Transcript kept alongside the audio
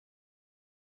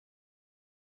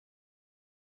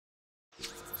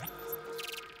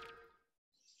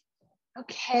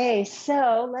Okay,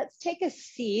 so let's take a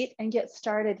seat and get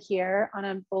started here on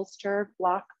a bolster,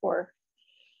 block, or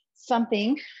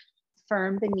something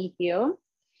firm beneath you.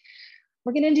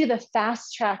 We're going to do the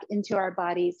fast track into our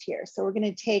bodies here. So we're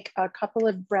going to take a couple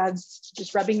of breaths,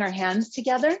 just rubbing our hands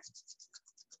together.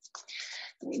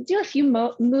 We do a few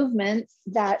movements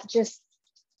that just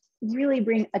really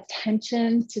bring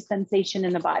attention to sensation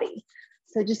in the body.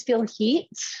 So just feel heat.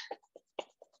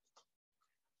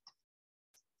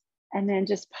 And then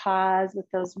just pause with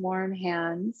those warm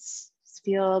hands. Just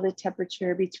feel the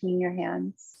temperature between your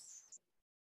hands.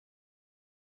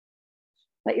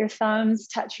 Let your thumbs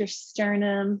touch your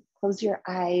sternum, close your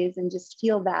eyes, and just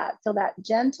feel that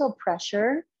gentle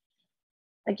pressure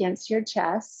against your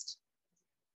chest.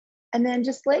 And then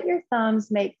just let your thumbs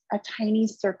make a tiny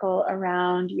circle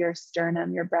around your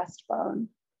sternum, your breastbone.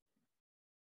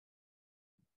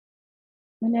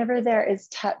 Whenever there is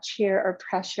touch here or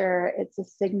pressure, it's a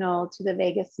signal to the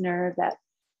vagus nerve that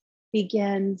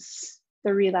begins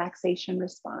the relaxation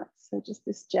response. So just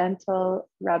this gentle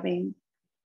rubbing.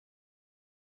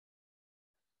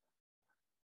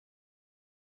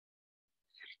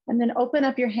 And then open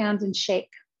up your hands and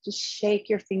shake. Just shake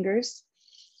your fingers.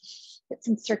 Get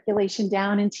some circulation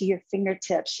down into your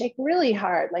fingertips. Shake really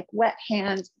hard, like wet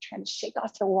hands, trying to shake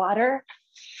off the water.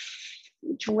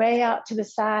 Reach way out to the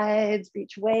sides,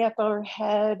 reach way up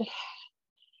overhead,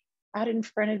 out in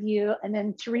front of you, and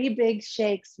then 3 big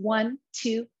shakes. 1,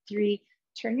 2, 3.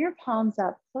 Turn your palms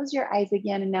up, close your eyes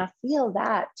again, and now feel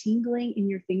that tingling in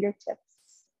your fingertips.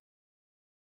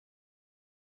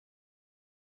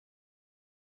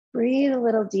 Breathe a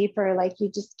little deeper, like you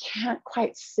just can't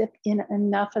quite sip in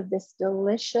enough of this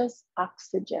delicious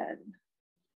oxygen.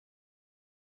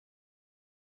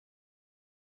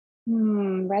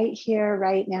 Right here,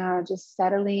 right now, just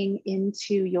settling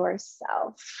into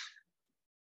yourself.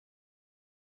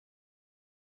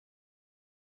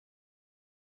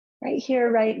 Right here,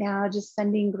 right now, just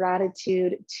sending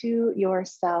gratitude to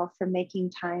yourself for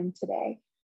making time today.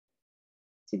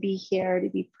 To be here, to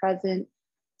be present,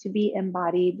 to be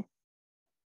embodied.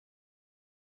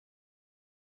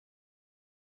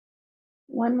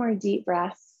 One more deep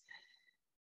breath.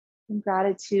 And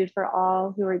gratitude for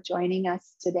all who are joining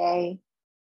us today,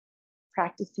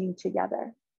 practicing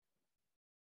together.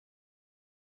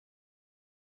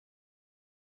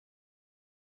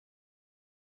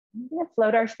 I'm going to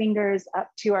float our fingers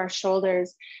up to our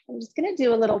shoulders. I'm just going to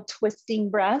do a little twisting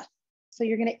breath. So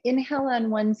you're going to inhale on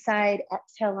one side,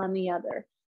 exhale on the other.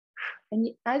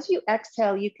 And as you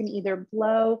exhale, you can either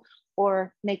blow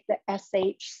or make the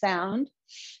SH sound.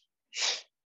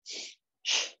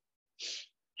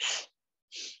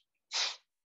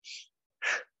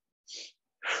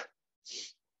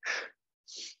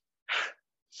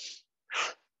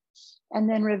 And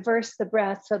then reverse the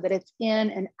breath so that it's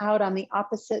in and out on the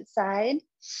opposite side.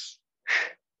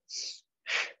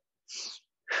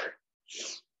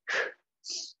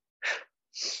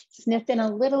 Sniff in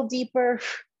a little deeper.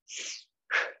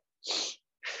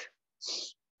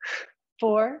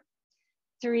 4,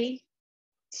 3,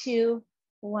 2,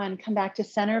 1. Come back to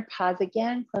center, pause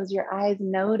again, close your eyes,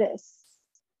 notice.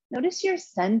 Notice your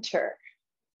center.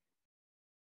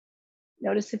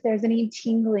 Notice if there's any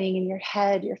tingling in your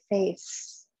head, your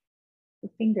face, your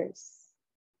fingers.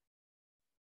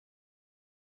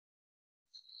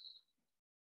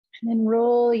 And then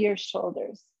roll your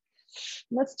shoulders.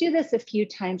 Let's do this a few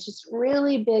times, just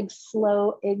really big,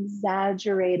 slow,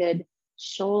 exaggerated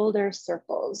shoulder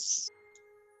circles.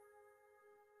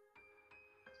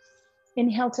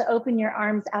 Inhale to open your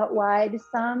arms out wide,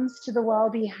 thumbs to the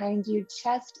wall behind you,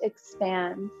 chest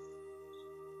expands.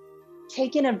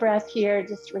 Taking a breath here,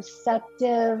 just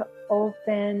receptive,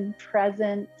 open,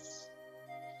 present.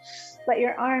 Let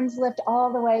your arms lift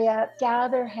all the way up,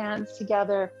 gather hands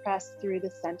together, press through the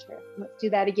center. Let's do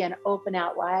that again, open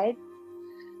out wide.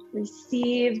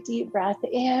 Receive, deep breath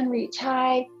in, reach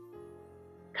high.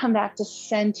 Come back to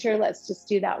center. Let's just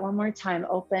do that one more time.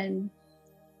 Open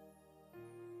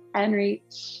and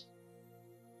reach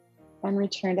and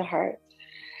return to heart.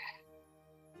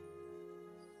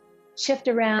 Shift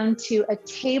around to a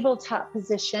tabletop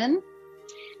position.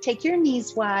 Take your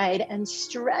knees wide and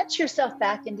stretch yourself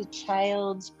back into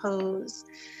child's pose.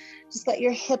 Just let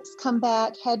your hips come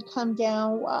back, head come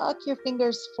down, walk your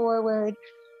fingers forward.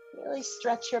 Really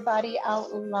stretch your body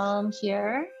out long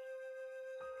here.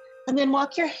 And then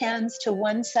walk your hands to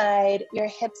one side, your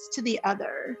hips to the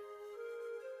other.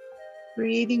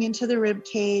 Breathing into the rib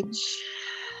cage.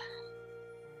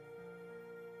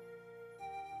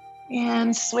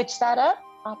 And switch that up,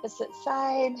 opposite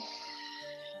side.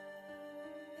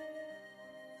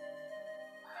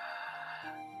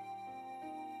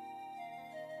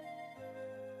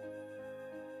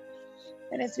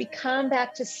 And as we come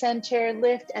back to center,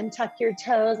 lift and tuck your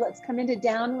toes. Let's come into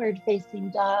downward facing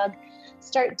dog.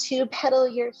 Start to pedal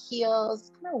your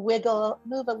heels, kind of wiggle,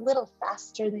 move a little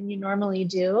faster than you normally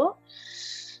do.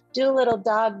 Do a little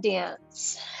dog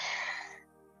dance.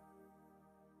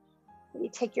 Maybe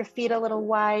take your feet a little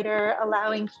wider,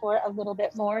 allowing for a little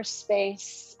bit more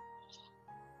space.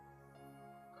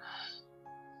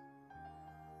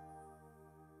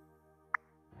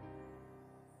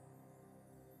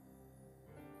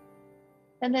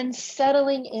 And then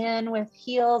settling in with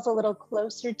heels a little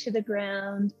closer to the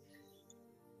ground.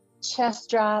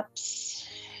 Chest drops.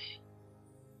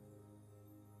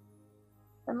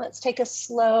 And let's take a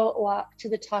slow walk to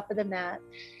the top of the mat.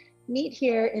 Meet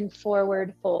here in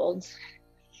forward fold.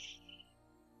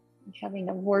 I'm having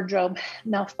a wardrobe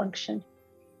malfunction.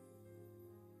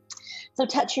 So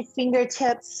touch your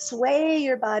fingertips, sway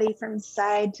your body from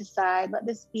side to side. Let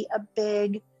this be a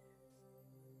big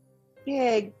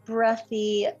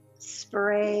breathy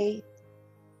sway.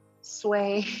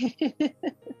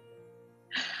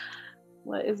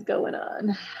 What is going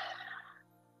on?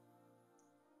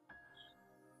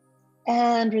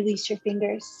 And release your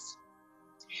fingers.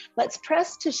 Let's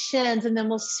press to shins and then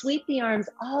we'll sweep the arms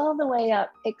all the way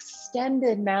up,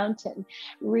 extended mountain.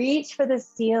 Reach for the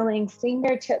ceiling,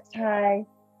 fingertips high,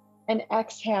 and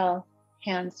exhale,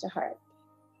 hands to heart.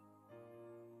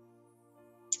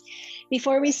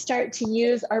 Before we start to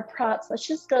use our props, let's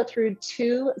just go through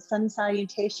 2 sun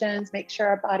salutations, make sure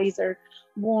our bodies are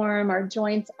warm, our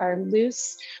joints are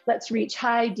loose. Let's reach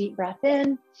high, deep breath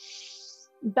in.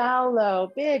 Bow low,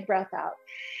 big breath out.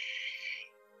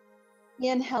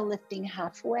 Inhale, lifting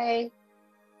halfway.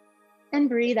 And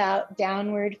breathe out,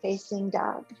 downward facing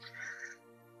dog.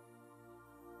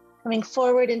 Coming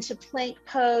forward into plank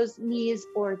pose, knees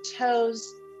or toes.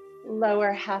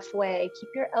 Lower halfway. Keep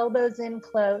your elbows in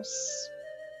close.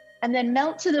 And then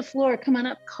melt to the floor. Come on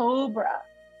up, cobra.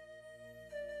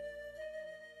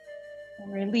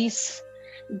 And release,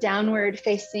 downward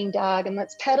facing dog. And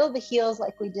let's pedal the heels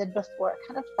like we did before,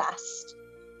 kind of fast.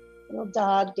 Little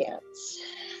dog dance.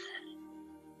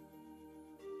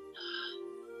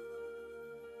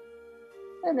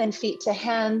 And then feet to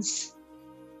hands,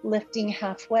 lifting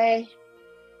halfway.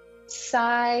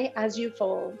 Sigh as you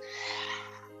fold.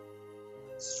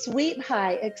 Sweep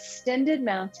high, extended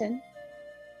mountain.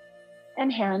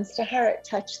 And hands to heart,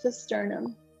 touch the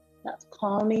sternum. That's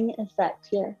calming effect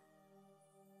here.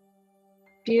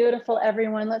 Beautiful,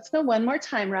 everyone. Let's go one more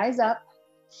time. Rise up.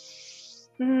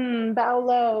 Bow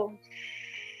low.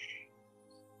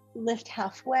 Lift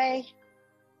halfway.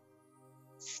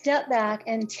 Step back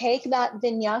and take that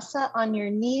vinyasa on your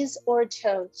knees or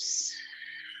toes.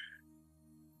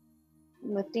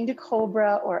 Lifting to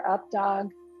cobra or up dog.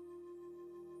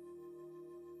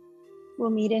 We'll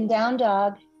meet in down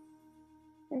dog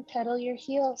and pedal your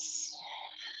heels.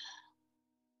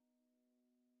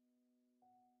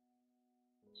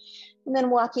 And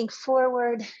then walking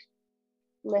forward,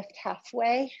 lift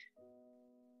halfway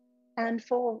and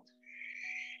fold.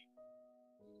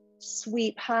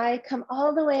 Sweep high, come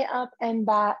all the way up and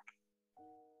back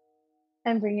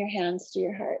and bring your hands to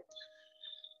your heart.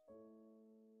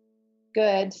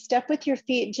 Good. Step with your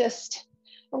feet just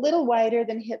a little wider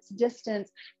than hips distance.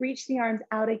 Reach the arms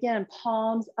out again,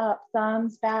 palms up,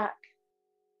 thumbs back.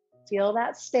 Feel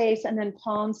that space and then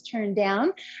palms turn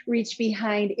down. Reach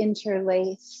behind,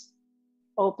 interlace.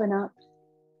 Open up.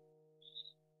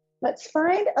 Let's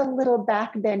find a little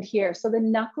back bend here. So the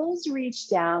knuckles reach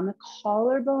down, the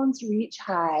collarbones reach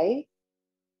high.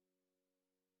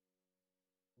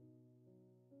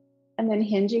 And then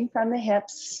hinging from the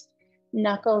hips,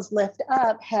 knuckles lift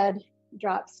up, head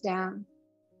drops down.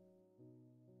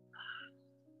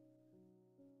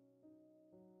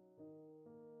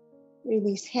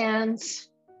 Release hands,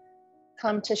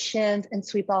 come to shins and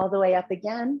sweep all the way up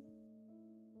again.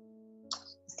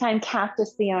 This time,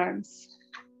 cactus the arms.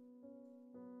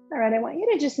 All right, I want you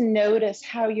to just notice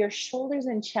how your shoulders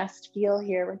and chest feel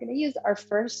here. We're going to use our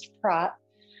first prop.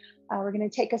 We're going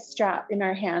to take a strap in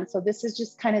our hand. So this is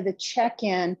just kind of the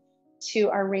check-in to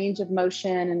our range of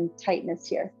motion and tightness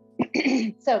here.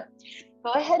 So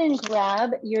go ahead and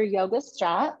grab your yoga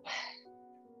strap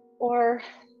or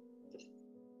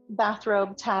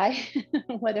bathrobe tie,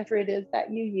 whatever it is that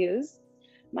you use.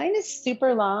 Mine is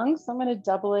super long, so I'm going to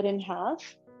double it in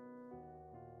half.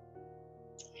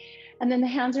 And then the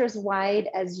hands are as wide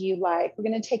as you like. We're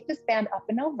going to take this band up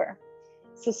and over.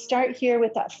 So start here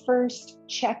with that first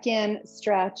check-in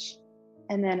stretch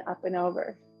and then up and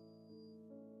over.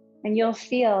 And you'll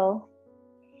feel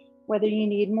whether you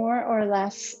need more or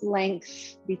less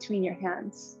length between your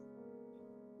hands.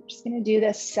 Just going to do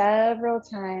this several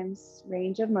times,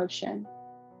 range of motion.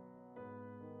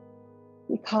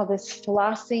 We call this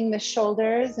flossing the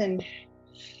shoulders, and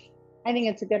I think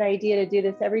it's a good idea to do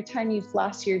this every time you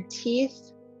floss your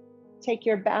teeth. Take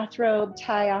your bathrobe,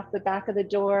 tie off the back of the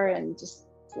door, and just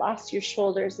floss your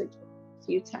shoulders a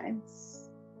few times.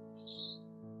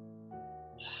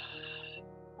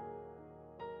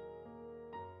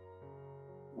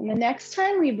 And the next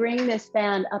time we bring this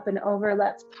band up and over,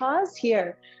 let's pause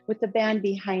here with the band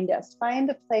behind us. Find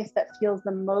the place that feels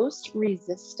the most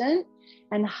resistant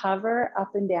and hover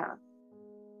up and down.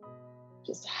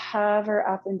 Just hover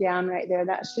up and down right there.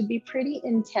 That should be pretty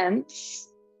intense.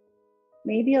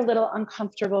 Maybe a little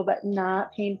uncomfortable, but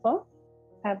not painful,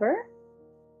 ever.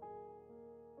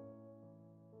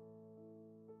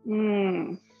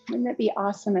 Wouldn't it be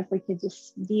awesome if we could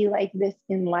just be like this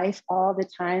in life all the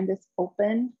time, this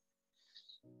open,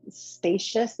 this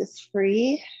spacious, this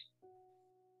free?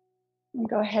 And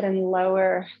go ahead and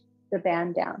lower the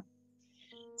band down.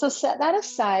 So set that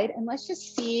aside and let's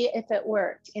just see if it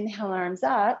worked. Inhale, arms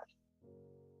up.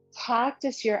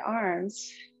 Practice your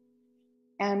arms.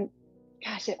 And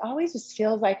gosh, it always just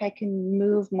feels like I can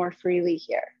move more freely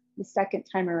here the second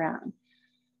time around.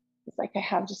 It's like I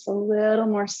have just a little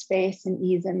more space and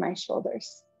ease in my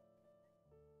shoulders.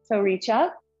 So reach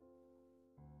up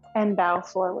and bow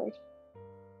forward.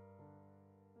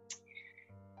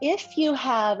 If you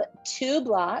have 2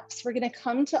 blocks, we're going to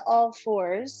come to all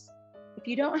fours. If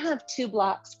you don't have 2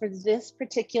 blocks for this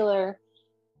particular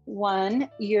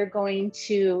one, you're going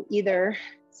to either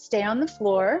stay on the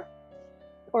floor,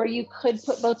 or you could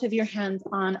put both of your hands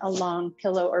on a long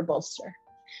pillow or bolster.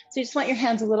 So you just want your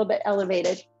hands a little bit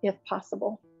elevated if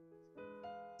possible.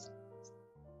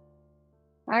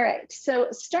 All right, so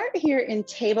start here in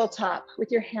tabletop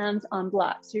with your hands on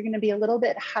blocks. You're going to be a little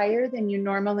bit higher than you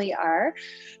normally are.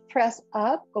 Press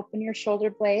up, open your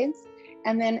shoulder blades,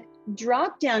 and then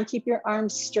drop down, keep your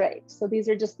arms straight. So these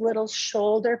are just little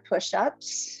shoulder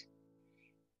push-ups,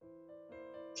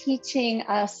 teaching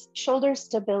us shoulder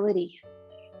stability.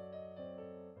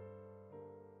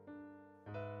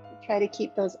 Try to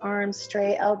keep those arms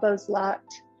straight, elbows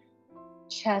locked.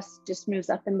 Chest just moves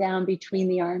up and down between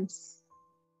the arms.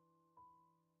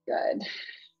 Good.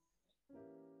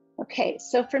 Okay,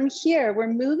 so from here, we're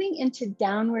moving into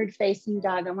downward facing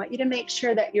dog. I want you to make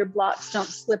sure that your blocks don't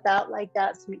slip out like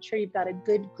that. So make sure you've got a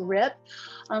good grip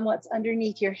on what's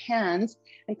underneath your hands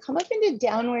and come up into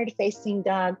downward facing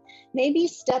dog. Maybe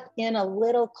step in a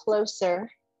little closer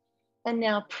and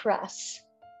now press.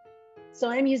 So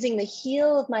I'm using the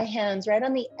heel of my hands right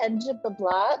on the edge of the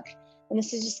block. And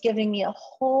this is just giving me a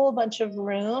whole bunch of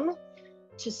room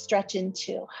to stretch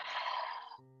into.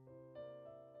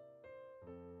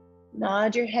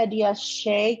 Nod your head yes,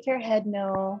 shake your head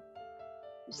no.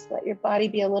 Just let your body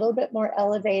be a little bit more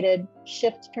elevated.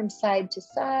 Shift from side to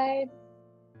side.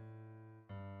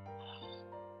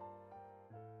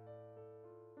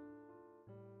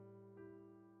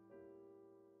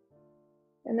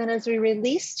 And then as we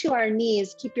release to our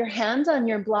knees, keep your hands on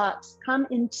your blocks. Come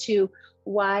into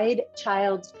wide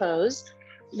child's pose.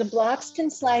 The blocks can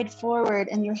slide forward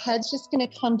and your head's just going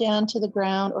to come down to the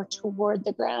ground or toward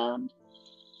the ground.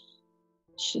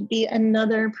 Should be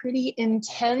another pretty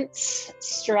intense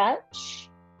stretch.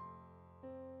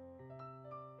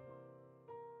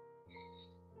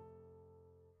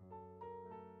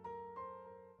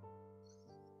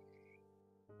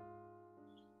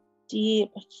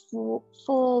 Deep,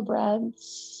 full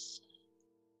breaths.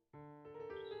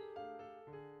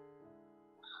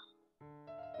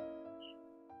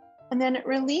 And then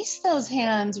release those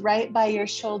hands right by your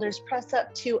shoulders. Press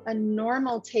up to a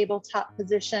normal tabletop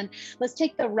position. Let's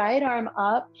take the right arm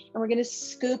up and we're going to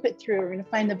scoop it through. We're going to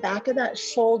find the back of that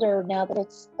shoulder now that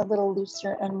it's a little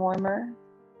looser and warmer.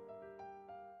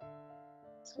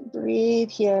 So breathe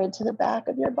here into the back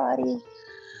of your body.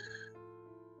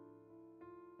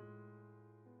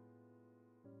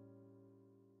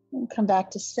 And come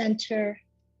back to center.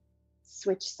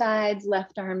 Switch sides,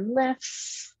 left arm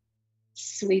lifts.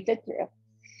 Sweep it through.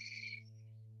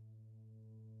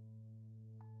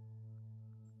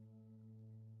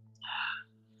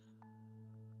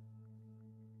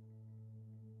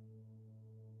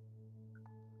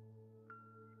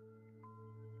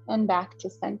 And back to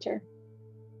center.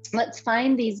 Let's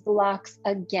find these blocks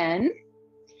again.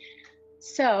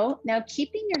 So now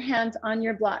keeping your hands on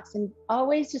your blocks and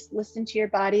always just listen to your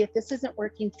body. If this isn't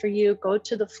working for you, go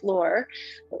to the floor.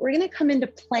 But we're going to come into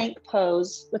plank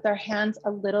pose with our hands a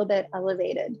little bit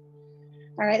elevated.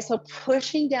 All right, so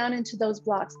pushing down into those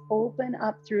blocks, open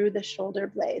up through the shoulder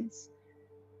blades.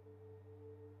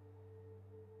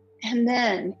 And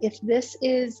then if this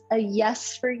is a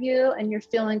yes for you and you're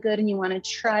feeling good and you want to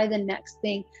try the next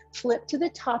thing, flip to the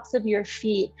tops of your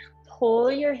feet,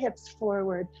 pull your hips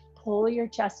forward, pull your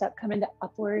chest up, come into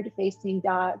upward facing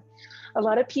dog. A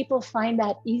lot of people find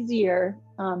that easier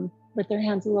with their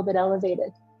hands a little bit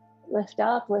elevated. Lift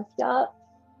up,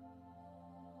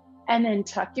 and then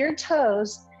tuck your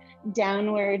toes,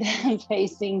 downward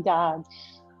facing dog.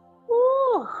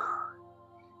 Ooh,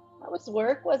 that was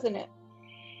work, wasn't it?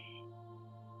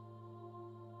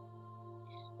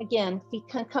 Again, feet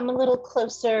can come a little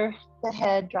closer, the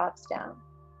head drops down.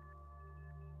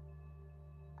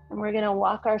 And we're gonna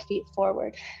walk our feet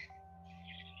forward.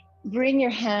 Bring your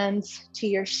hands to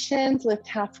your shins, lift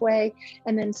halfway,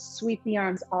 and then sweep the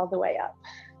arms all the way up.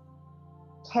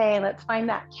 Okay, let's find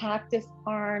that cactus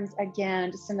arms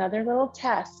again. Just another little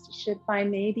test. You should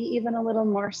find maybe even a little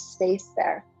more space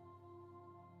there.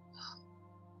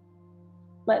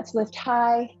 Let's lift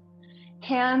high,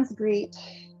 hands greet,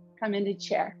 come into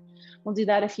chair. We'll do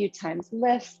that a few times.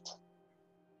 Lift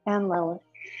and lower.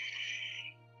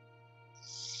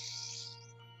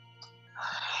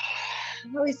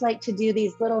 I always like to do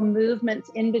these little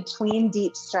movements in between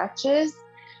deep stretches.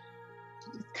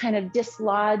 Just kind of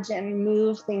dislodge and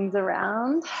move things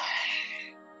around.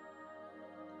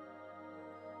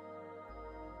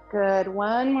 Good,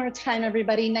 one more time,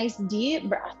 everybody. Nice deep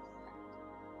breath.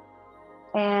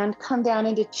 And come down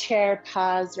into chair,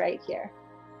 pause right here.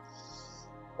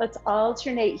 Let's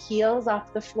alternate heels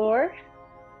off the floor.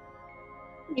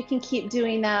 You can keep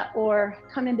doing that or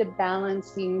come into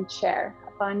balancing chair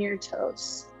up on your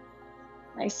toes.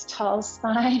 Nice tall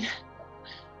spine.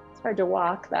 It's hard to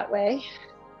walk that way.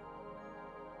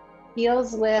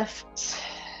 Heels lift,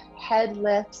 head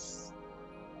lifts,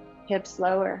 hips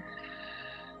lower.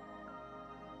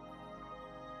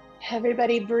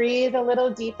 Everybody breathe a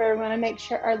little deeper. We want to make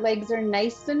sure our legs are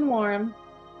nice and warm.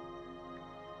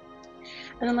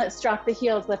 And then let's drop the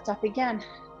heels, lift up again.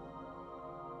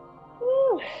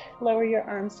 Woo. Lower your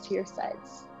arms to your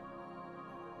sides.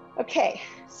 Okay,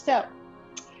 so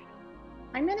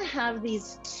I'm gonna have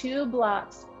these two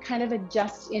blocks kind of a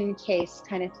just in case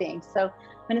kind of thing. So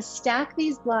I'm gonna stack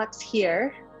these blocks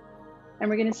here and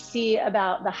we're gonna see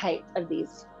about the height of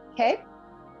these, okay?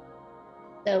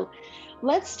 So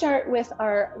let's start with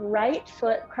our right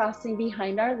foot crossing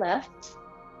behind our left.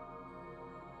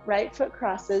 Right foot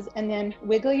crosses, and then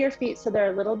wiggle your feet so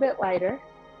they're a little bit wider.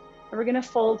 And we're gonna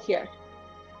fold here.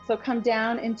 So come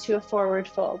down into a forward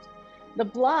fold. The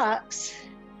blocks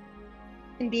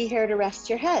can be here to rest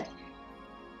your head.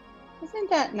 Isn't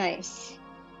that nice?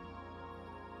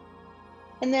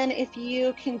 And then if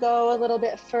you can go a little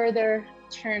bit further,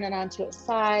 turn it onto a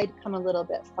side, come a little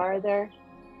bit farther.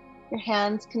 Your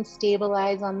hands can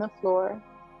stabilize on the floor.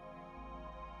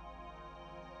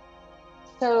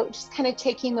 So just kind of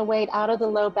taking the weight out of the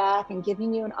low back and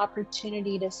giving you an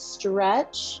opportunity to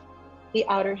stretch the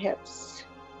outer hips.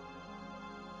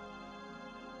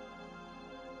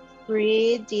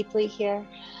 Breathe deeply here.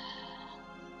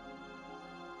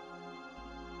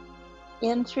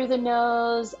 In through the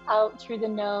nose, out through the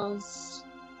nose.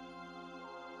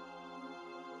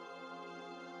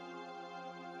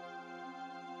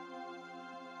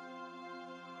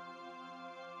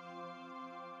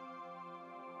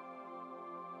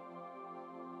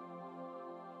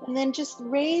 And then just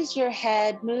raise your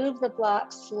head, move the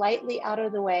block slightly out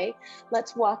of the way.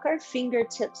 Let's walk our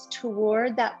fingertips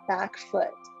toward that back foot.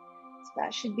 So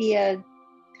that should be a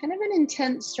kind of an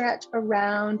intense stretch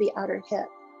around the outer hip.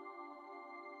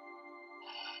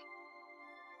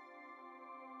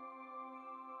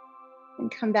 And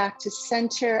come back to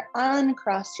center,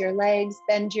 uncross your legs,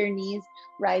 bend your knees,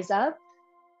 rise up.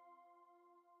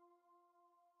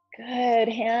 Good,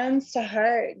 hands to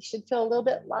heart. You should feel a little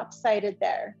bit lopsided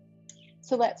there.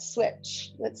 So let's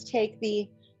switch. Let's take the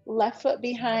left foot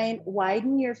behind,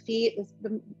 widen your feet.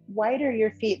 The wider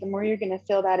your feet, the more you're gonna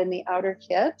feel that in the outer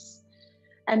hips.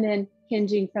 And then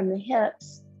hinging from the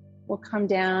hips, we'll come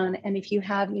down. And if you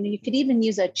have, you could even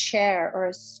use a chair or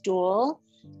a stool,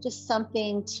 just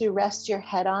something to rest your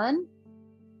head on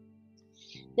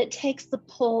that takes the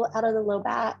pull out of the low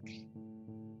back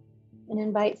and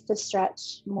invites the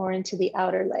stretch more into the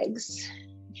outer legs,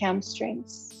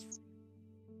 hamstrings.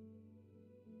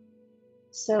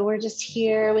 So we're just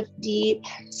here with deep,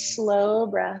 slow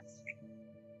breath.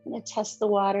 I'm gonna test the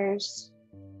waters.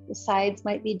 The sides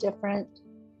might be different.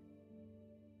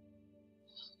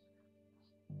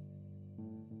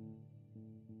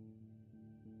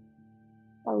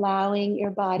 Allowing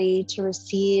your body to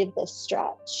receive this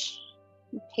stretch.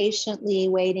 Patiently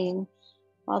waiting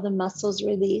while the muscles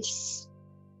release.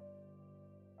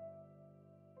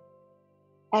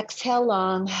 Exhale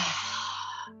long.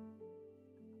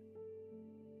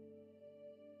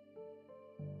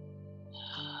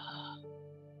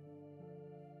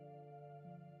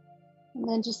 And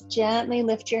then just gently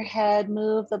lift your head,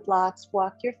 move the blocks,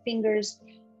 walk your fingers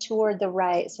toward the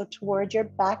right, so toward your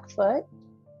back foot.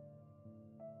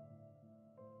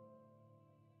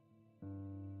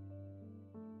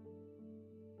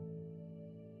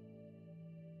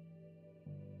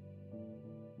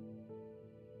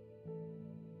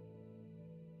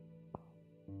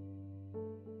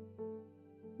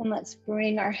 And let's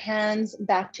bring our hands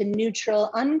back to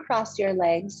neutral. Uncross your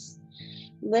legs.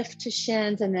 Lift to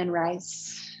shins and then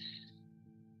rise.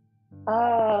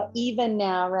 Oh, even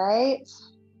now, right?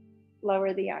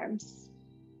 Lower the arms.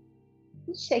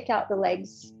 Shake out the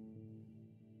legs.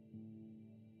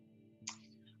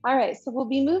 All right, so we'll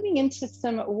be moving into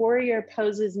some warrior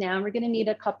poses now. We're going to need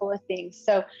a couple of things.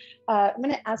 So I'm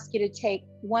going to ask you to take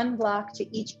one block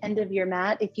to each end of your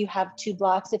mat if you have two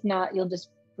blocks. If not, you'll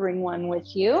just bring one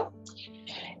with you.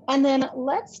 And then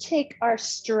let's take our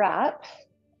strap.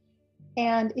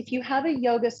 And if you have a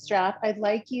yoga strap, I'd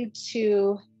like you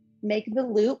to make the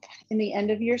loop in the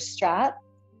end of your strap.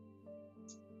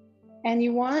 And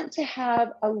you want to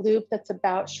have a loop that's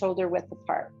about shoulder width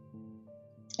apart.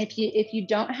 If you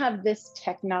don't have this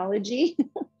technology,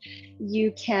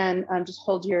 you can just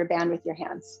hold your band with your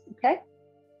hands, okay?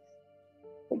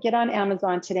 But get on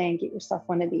Amazon today and get yourself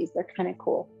one of these. They're kind of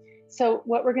cool. So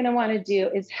what we're gonna wanna do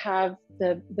is have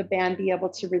the band be able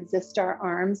to resist our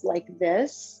arms like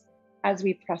this as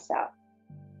we press out,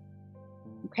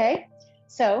 okay?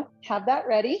 So have that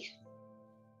ready.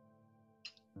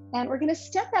 And we're gonna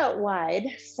step out wide.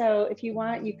 So if you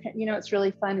want, you can, it's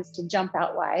really fun is to jump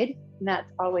out wide. And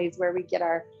that's always where we get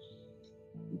our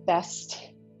best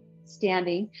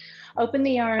standing. Open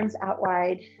the arms out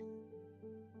wide.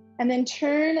 And then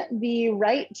turn the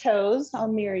right toes, I'll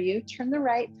mirror you, turn the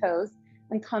right toes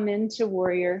and come into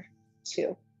warrior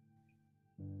two.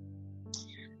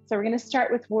 So we're gonna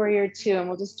start with warrior two and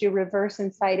we'll just do reverse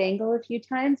and side angle a few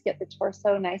times, get the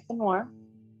torso nice and warm.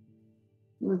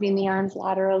 Moving the arms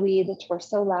laterally, the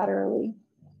torso laterally.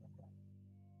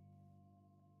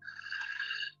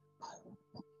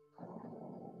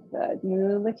 Good,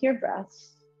 move with your breath.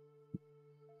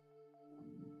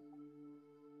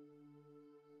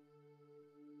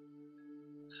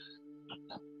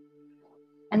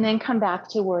 And then come back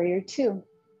to warrior two.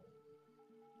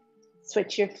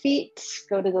 Switch your feet,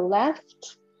 go to the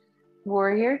left,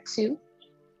 warrior two.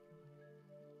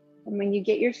 And when you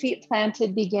get your feet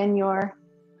planted, begin your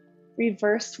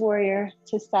reverse warrior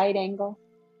to side angle.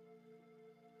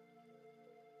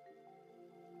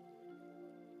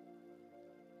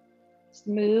 Just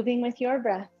moving with your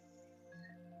breath.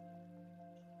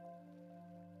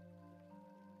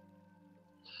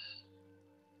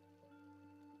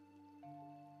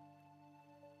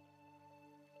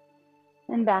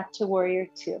 And back to warrior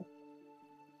two.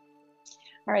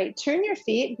 All right, turn your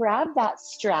feet, grab that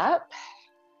strap,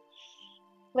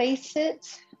 place it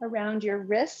around your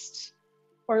wrist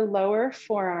or lower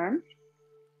forearm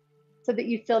so that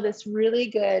you feel this really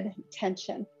good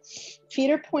tension.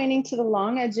 Feet are pointing to the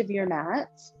long edge of your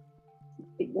mat. I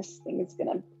think this thing is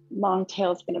long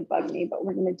tail is gonna bug me, but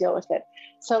we're gonna deal with it.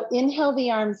 So inhale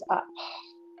the arms up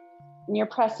and you're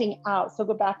pressing out. So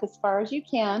go back as far as you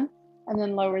can and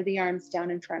then lower the arms down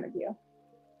in front of you.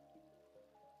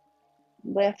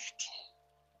 Lift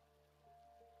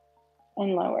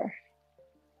and lower.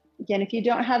 Again, if you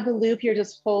don't have the loop, you're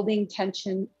just holding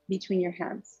tension between your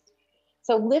hands.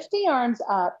 So lift the arms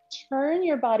up, turn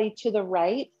your body to the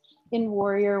right in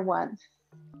warrior one.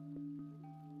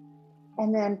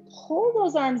 And then pull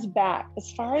those arms back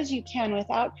as far as you can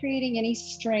without creating any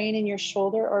strain in your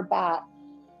shoulder or back.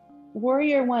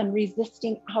 Warrior one,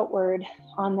 resisting outward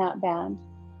on that band.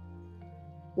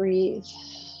 Breathe.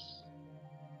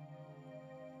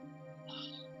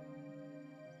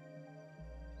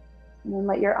 And then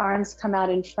let your arms come out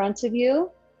in front of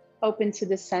you, open to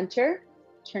the center,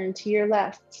 turn to your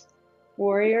left.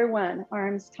 Warrior one,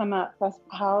 arms come up, press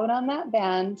out on that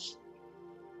band.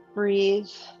 Breathe,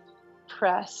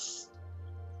 press.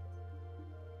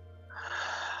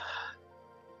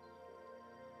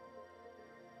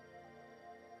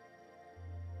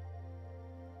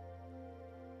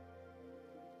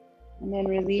 And then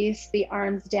release the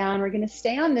arms down. We're gonna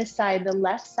stay on this side, the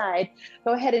left side.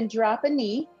 Go ahead and drop a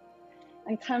knee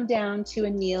and come down to a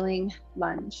kneeling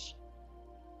lunge.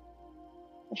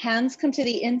 The hands come to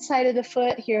the inside of the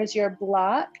foot. Here's your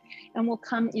block, and we'll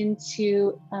come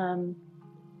into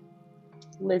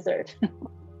lizard.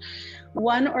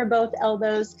 One or both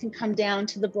elbows can come down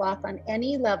to the block on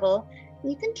any level,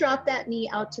 You can drop that knee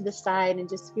out to the side and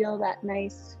just feel that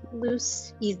nice,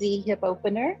 loose, easy hip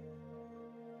opener.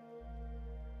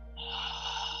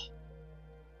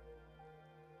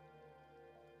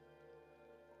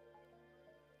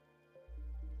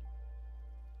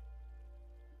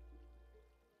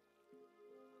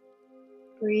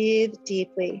 Breathe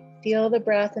deeply. Feel the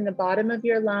breath in the bottom of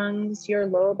your lungs, your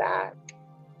low back,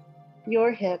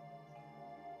 your hip.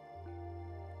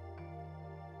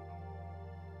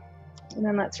 And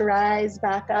then let's rise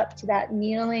back up to that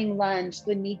kneeling lunge.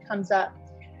 The knee comes up.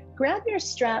 Grab your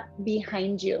strap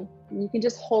behind you. You can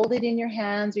just hold it in your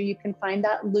hands, or you can find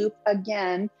that loop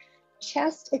again.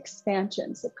 Chest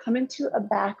expansion. So come into a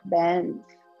back bend.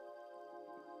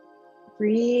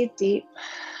 Breathe deep.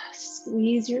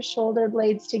 Squeeze your shoulder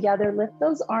blades together. Lift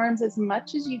those arms as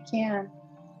much as you can.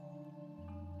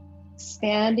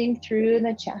 Expanding through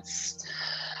the chest.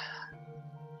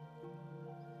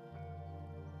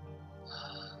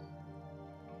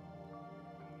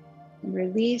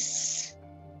 Release.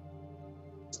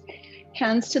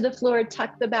 Hands to the floor,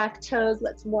 tuck the back toes.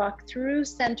 Let's walk through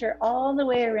center all the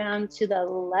way around to the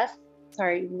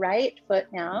right foot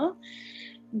now.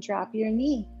 Drop your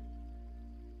knee.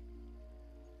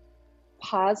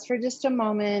 Pause for just a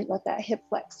moment. Let that hip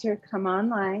flexor come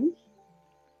online.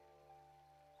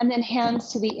 And then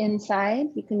hands to the inside.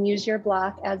 You can use your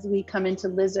block as we come into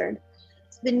lizard.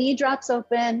 So the knee drops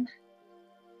open.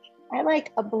 I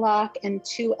like a block and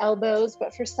 2 elbows,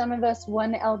 but for some of us,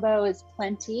 1 elbow is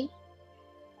plenty.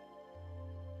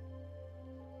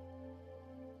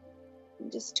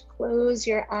 Just close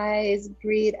your eyes,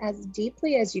 breathe as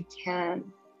deeply as you can.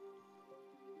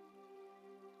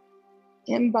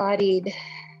 Embodied,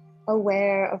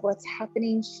 aware of what's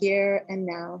happening here and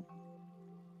now.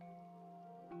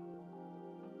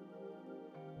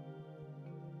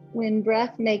 When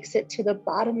breath makes it to the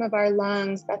bottom of our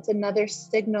lungs, that's another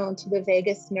signal to the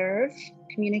vagus nerve,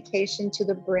 communication to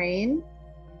the brain,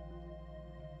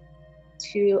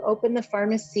 to open the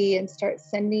pharmacy and start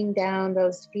sending down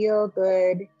those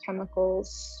feel-good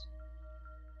chemicals,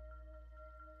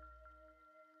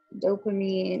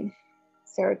 dopamine,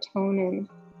 serotonin,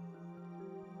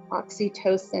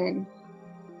 oxytocin,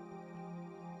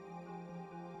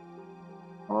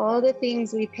 all the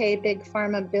things we pay big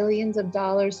pharma billions of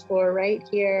dollars for right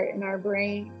here in our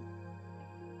brain.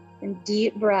 And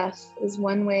deep breath is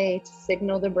one way to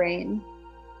signal the brain.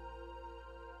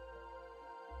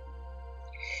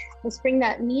 Let's bring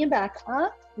that knee back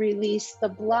up, release the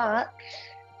block,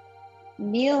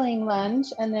 kneeling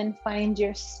lunge, and then find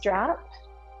your strap.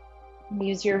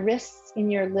 Use your wrists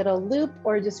in your little loop,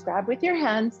 or just grab with your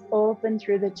hands, open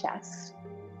through the chest.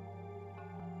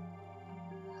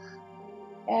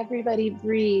 Everybody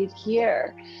breathe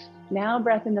here. Now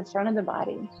breath in the front of the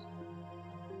body.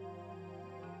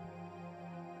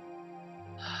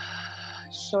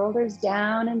 Shoulders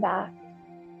down and back.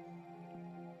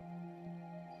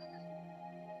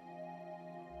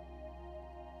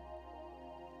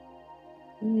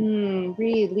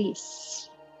 Release.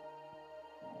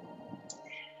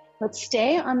 Let's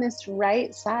stay on this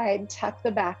right side. Tuck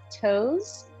the back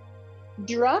toes.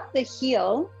 Drop the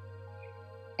heel.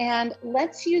 And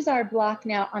let's use our block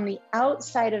now on the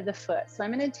outside of the foot. So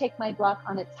I'm going to take my block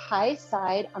on its high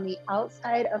side on the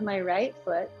outside of my right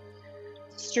foot,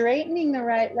 straightening the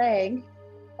right leg,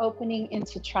 opening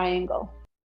into triangle.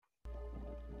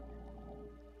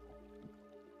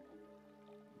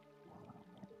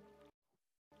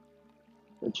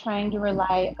 We're trying to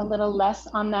rely a little less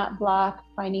on that block,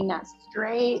 finding that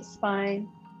straight spine.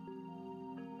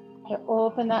 To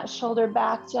open that shoulder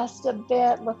back just a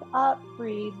bit, look up,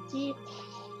 breathe deep,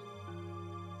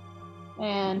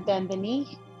 and bend the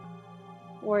knee.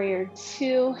 Warrior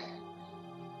 2,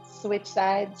 switch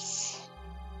sides.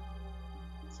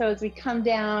 So as we come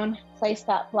down, place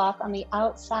that block on the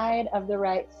outside of the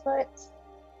right foot,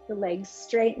 the leg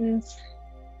straightens,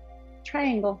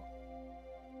 triangle.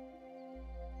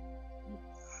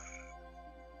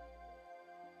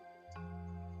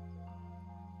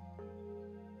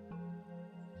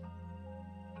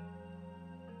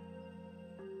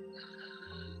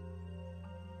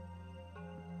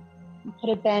 Put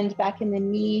a bend back in the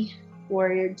knee,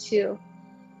 warrior 2.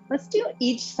 Let's do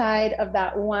each side of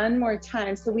that one more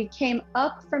time. So we came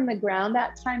up from the ground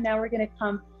that time. Now we're going to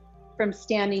come from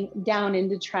standing down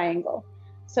into triangle.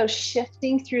 So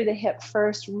shifting through the hip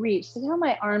first, reach. See how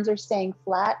my arms are staying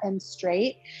flat and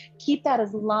straight? Keep that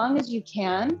as long as you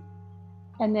can.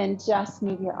 And then just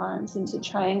move your arms into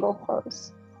triangle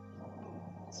pose.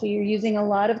 So you're using a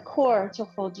lot of core to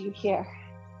hold you here.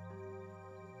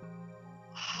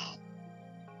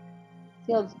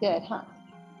 Feels good, huh?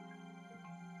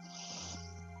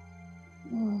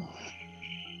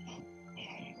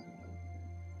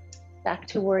 Back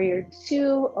to warrior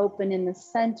two, open in the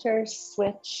center,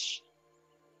 switch.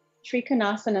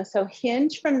 Trikonasana, so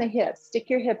hinge from the hips, stick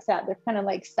your hips out. They're kind of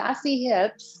like sassy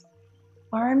hips.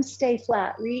 Arms stay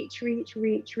flat, reach, reach,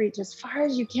 reach, reach as far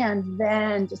as you can,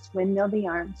 then just windmill the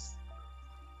arms.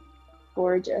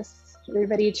 Gorgeous.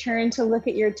 Everybody turn to look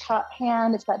at your top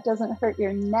hand if that doesn't hurt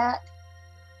your neck.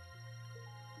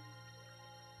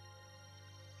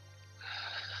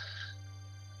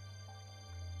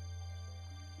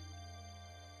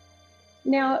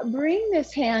 Now bring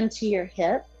this hand to your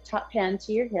hip, top hand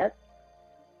to your hip.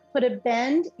 Put a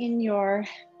bend in your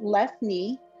left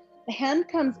knee. The hand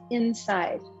comes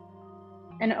inside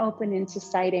and open into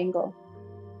side angle.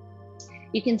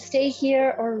 You can stay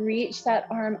here or reach that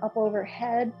arm up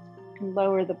overhead. You can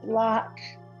lower the block.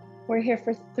 We're here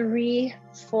for 3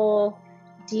 full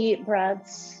deep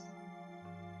breaths.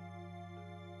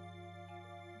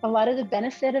 A lot of the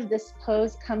benefit of this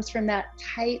pose comes from that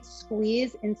tight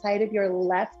squeeze inside of your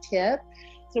left hip.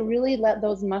 So really let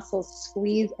those muscles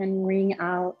squeeze and wring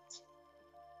out.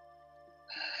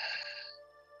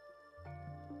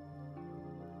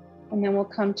 And then we'll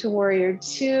come to warrior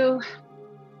two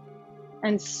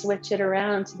and switch it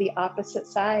around to the opposite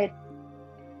side.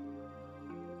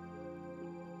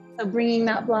 So bringing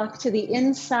that block to the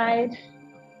inside,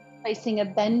 placing a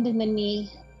bend in the knee,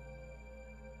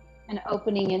 and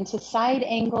opening into side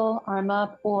angle, arm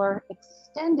up, or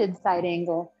extended side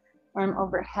angle, arm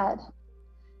overhead.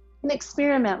 And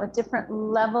experiment with different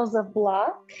levels of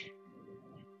block.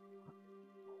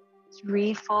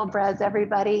 3 full breaths,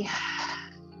 everybody.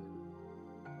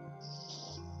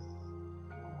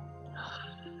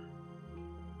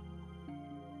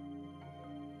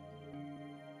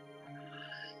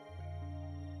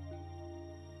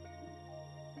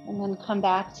 And then come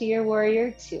back to your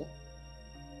warrior two.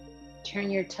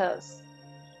 Turn your toes.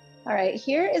 All right,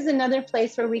 here is another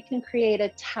place where we can create a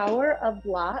tower of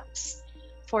blocks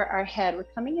for our head. We're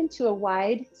coming into a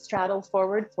wide straddle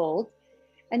forward fold,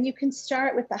 and you can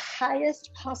start with the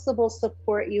highest possible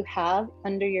support you have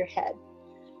under your head.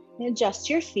 And adjust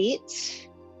your feet,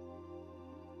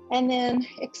 and then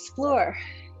explore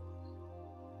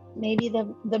maybe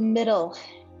the middle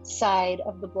side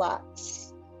of the blocks.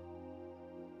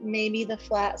 Maybe the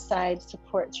flat side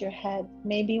supports your head.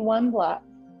 Maybe one block.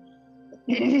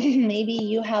 Maybe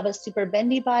you have a super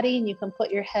bendy body and you can put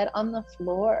your head on the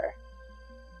floor.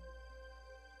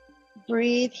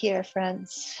 Breathe here,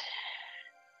 friends.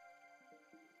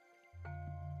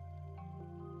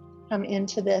 Come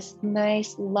into this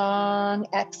nice long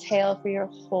exhale for your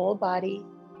whole body.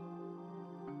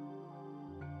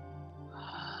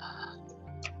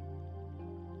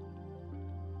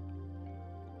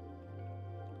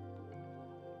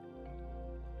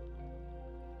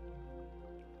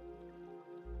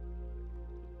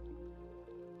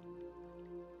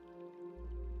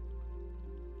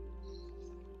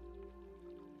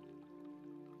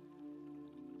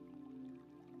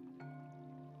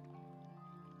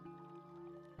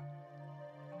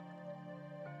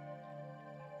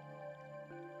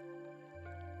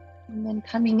 And then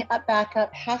coming up, back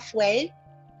up halfway.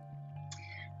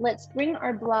 Let's bring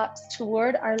our blocks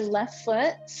toward our left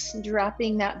foot,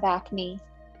 dropping that back knee.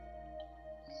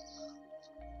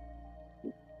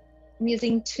 I'm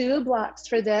using 2 blocks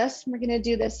for this. We're gonna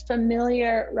do this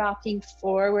familiar rocking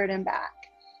forward and back.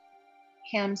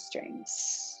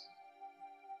 Hamstrings.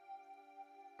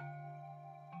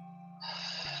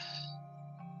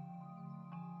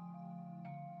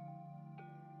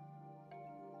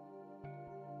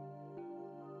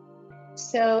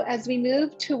 So as we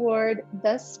move toward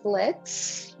the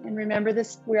splits, and remember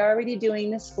this, we're already doing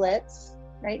the splits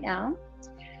right now.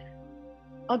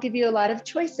 I'll give you a lot of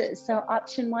choices. So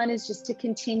option 1 is just to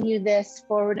continue this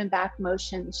forward and back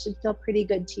motion. It should feel pretty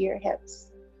good to your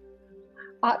hips.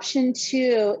 Option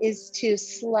 2 is to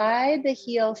slide the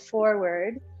heel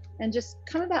forward and just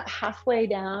come about halfway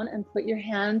down and put your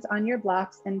hands on your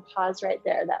blocks and pause right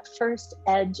there, that first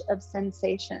edge of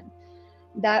sensation.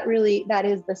 That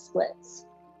is the splits.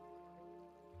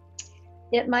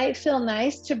 It might feel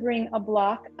nice to bring a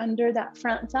block under that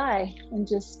front thigh and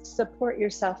just support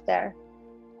yourself there.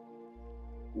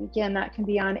 Again, that can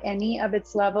be on any of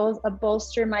its levels. A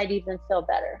bolster might even feel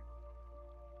better.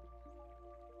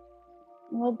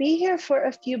 We'll be here for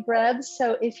a few breaths,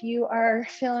 so if you are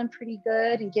feeling pretty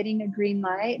good and getting a green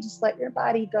light, just let your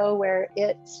body go where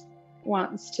it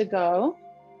wants to go.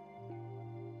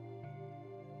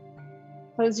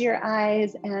 Close your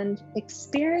eyes and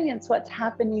experience what's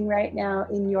happening right now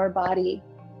in your body.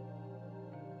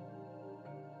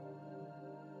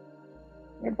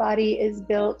 Your body is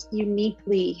built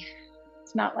uniquely.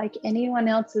 It's not like anyone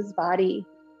else's body.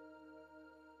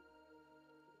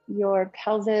 Your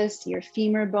pelvis, your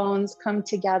femur bones come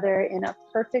together in a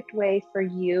perfect way for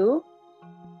you,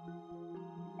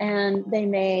 and they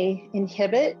may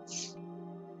inhibit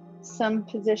some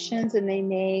positions and they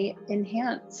may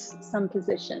enhance some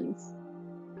positions.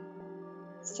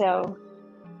 So,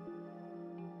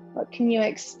 what can you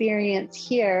experience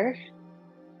here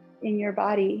in your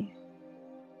body?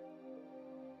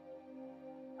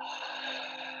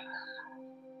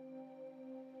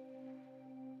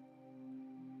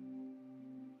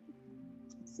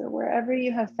 So wherever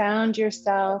you have found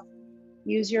yourself,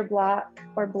 use your block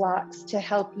or blocks to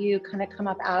help you kind of come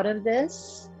up out of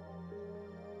this.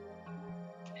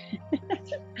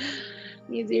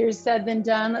 Easier said than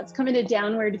done. Let's come into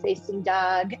downward facing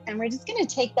dog. And we're just going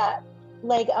to take that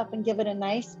leg up and give it a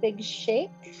nice big shake.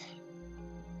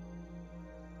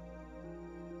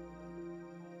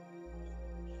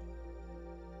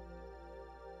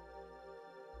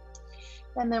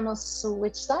 And then we'll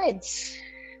switch sides.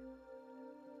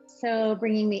 So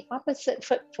bringing the opposite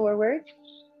foot forward,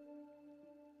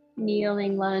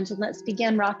 kneeling lunge, and let's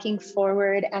begin rocking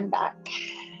forward and back.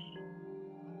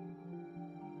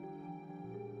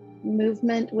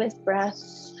 Movement with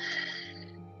breath.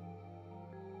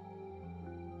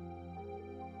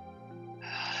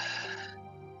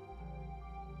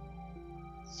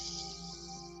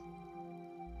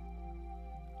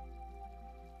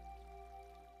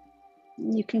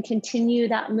 You can continue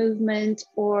that movement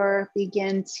or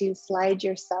begin to slide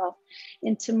yourself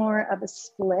into more of a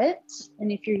split.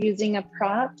 And if you're using a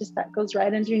prop, just that goes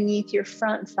right underneath your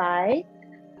front thigh,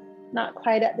 not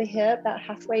quite at the hip. That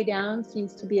halfway down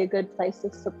seems to be a good place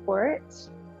of support.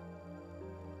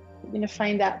 You're going to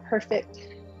find that perfect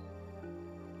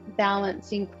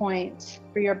balancing point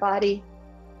for your body.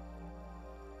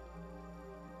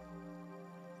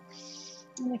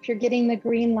 And if you're getting the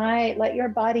green light, let your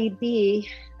body be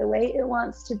the way it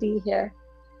wants to be here.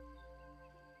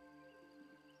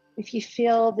 If you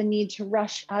feel the need to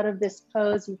rush out of this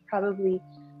pose, you've probably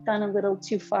gone a little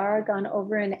too far, gone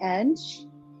over an edge.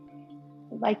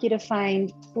 I'd like you to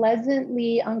find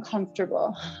pleasantly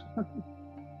uncomfortable.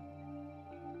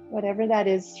 Whatever that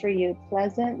is for you,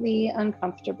 pleasantly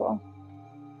uncomfortable.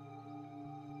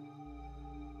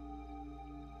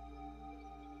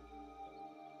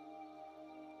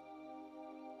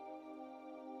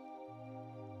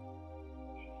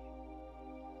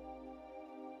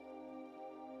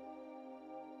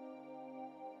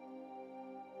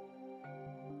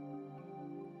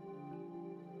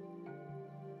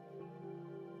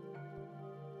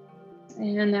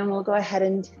 And then we'll go ahead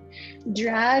and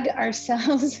drag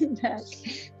ourselves back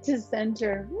to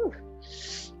center. Woo.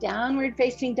 Downward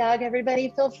facing dog,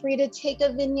 everybody. Feel free to take a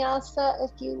vinyasa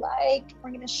if you like. We're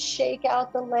going to shake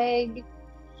out the leg.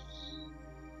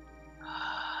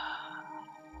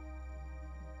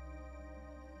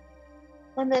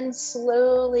 And then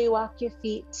slowly walk your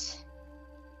feet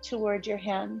toward your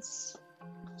hands.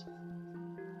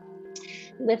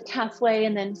 Lift halfway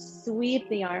and then sweep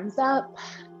the arms up.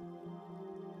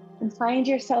 And find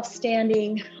yourself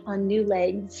standing on new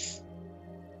legs.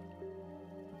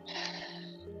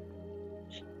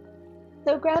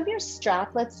 So grab your strap.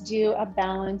 Let's do a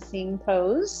balancing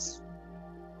pose.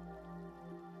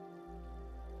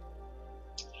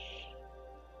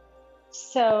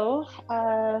 So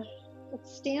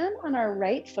let's stand on our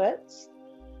right foot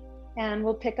and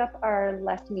we'll pick up our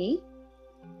left knee.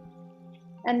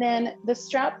 And then the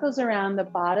strap goes around the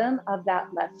bottom of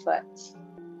that left foot.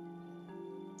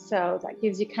 So that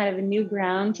gives you kind of a new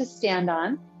ground to stand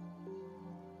on.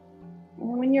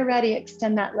 And when you're ready,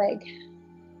 extend that leg.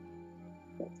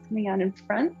 It's coming out in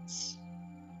front.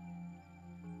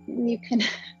 And you can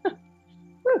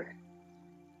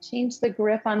change the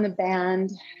grip on the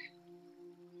band.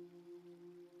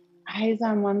 Eyes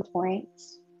on one point.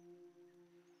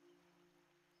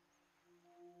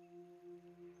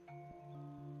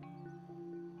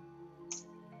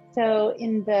 So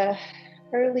in the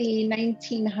early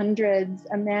 1900s,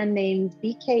 a man named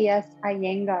BKS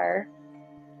Iyengar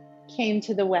came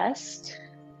to the West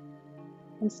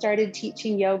and started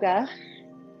teaching yoga.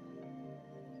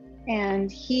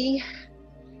 And he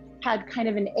had kind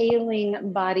of an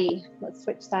ailing body. Let's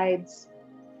switch sides.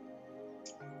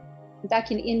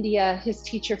 Back in India, his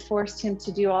teacher forced him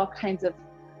to do all kinds of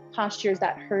postures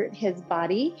that hurt his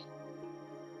body.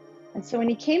 And so when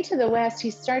he came to the West,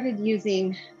 he started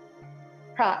using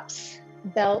props,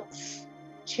 belts,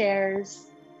 chairs,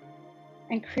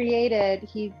 and created,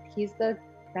 he's the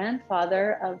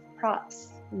grandfather of props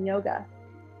in yoga.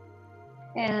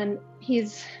 And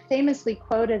he's famously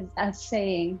quoted as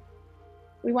saying,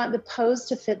 we want the pose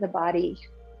to fit the body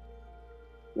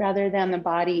rather than the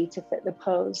body to fit the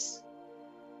pose.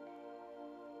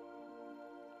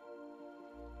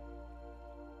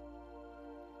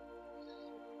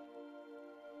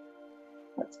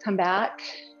 Let's come back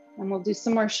and we'll do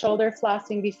some more shoulder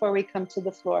flossing before we come to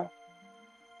the floor.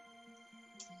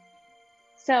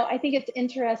 So I think it's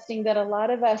interesting that a lot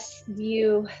of us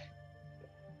view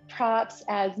props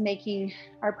as making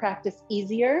our practice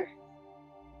easier,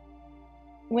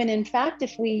 when in fact,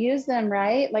 if we use them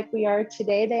right, like we are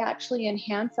today, they actually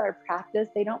enhance our practice.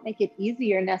 They don't make it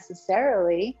easier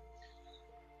necessarily.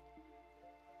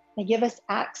 They give us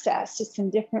access to some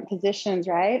different positions,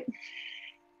 right?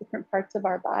 Different parts of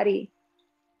our body.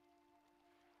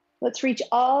 Let's reach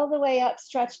all the way up,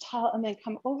 stretch tall, and then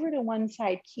come over to one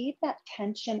side. Keep that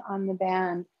tension on the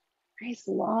band. Nice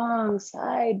long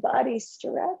side body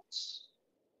stretch.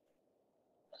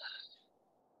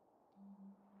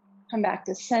 Come back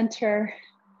to center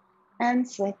and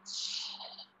switch.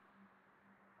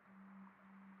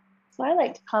 So I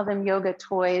like to call them yoga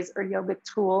toys or yoga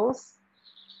tools,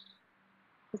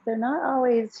 because they're not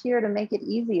always here to make it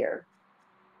easier.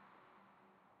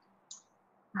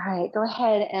 All right, go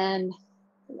ahead and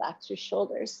relax your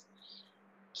shoulders.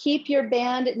 Keep your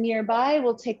band nearby.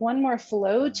 We'll take one more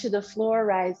flow to the floor,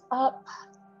 rise up,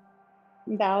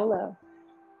 bow low.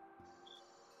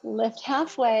 Lift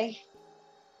halfway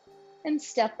and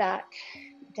step back,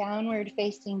 downward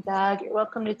facing dog. You're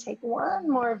welcome to take one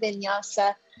more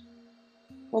vinyasa.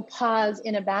 We'll pause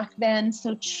in a back bend,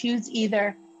 so choose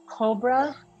either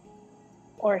cobra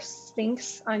or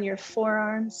sphinx on your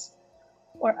forearms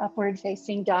or upward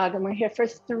facing dog. And we're here for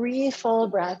 3 full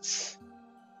breaths.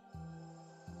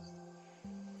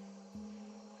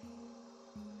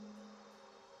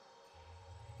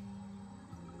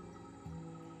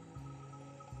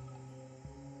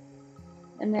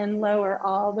 And then lower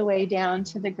all the way down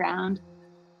to the ground.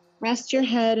 Rest your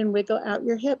head and wiggle out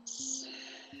your hips.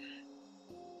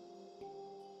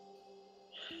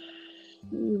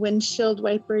 Windshield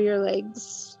wiper your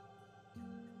legs.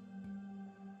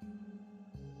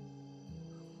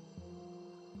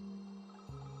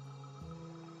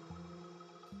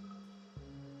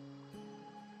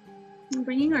 And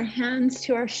bringing our hands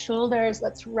to our shoulders,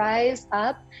 let's rise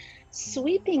up,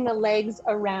 sweeping the legs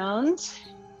around.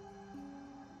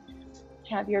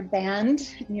 Have your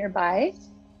band nearby.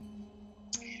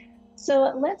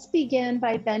 So let's begin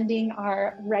by bending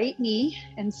our right knee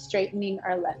and straightening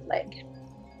our left leg.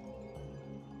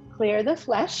 Clear the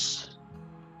flesh.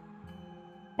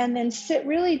 And then sit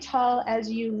really tall as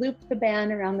you loop the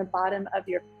band around the bottom of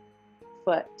your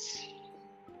foot.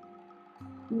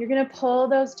 And you're gonna pull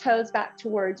those toes back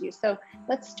towards you. So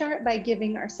let's start by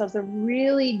giving ourselves a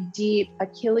really deep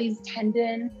Achilles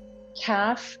tendon,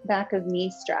 calf, back of knee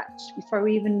stretch before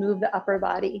we even move the upper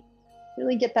body.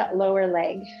 Really get that lower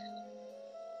leg.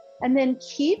 And then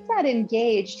keep that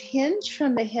engaged, hinge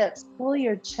from the hips, pull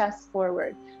your chest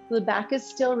forward. The back is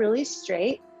still really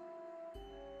straight.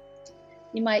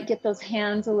 You might get those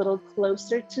hands a little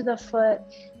closer to the foot.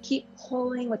 Keep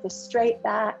pulling with a straight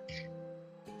back.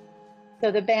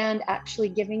 So the band actually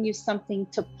giving you something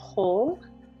to pull,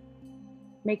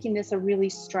 making this a really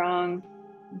strong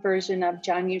version of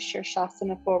Janu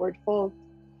Shirshasana, forward fold.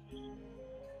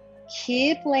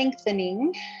 Keep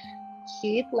lengthening,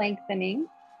 keep lengthening.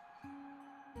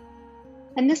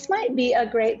 And this might be a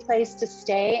great place to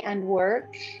stay and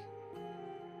work.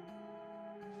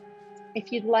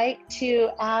 If you'd like to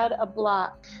add a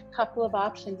block, a couple of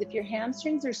options. If your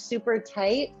hamstrings are super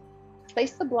tight,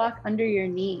 place the block under your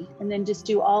knee and then just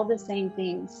do all the same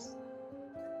things.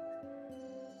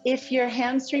 If your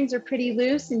hamstrings are pretty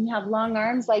loose and you have long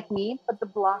arms like me, put the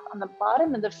block on the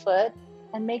bottom of the foot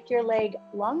and make your leg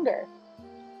longer.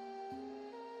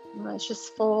 And let's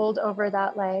just fold over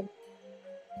that leg.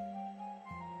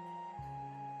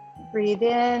 Breathe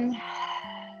in,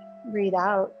 breathe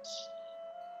out.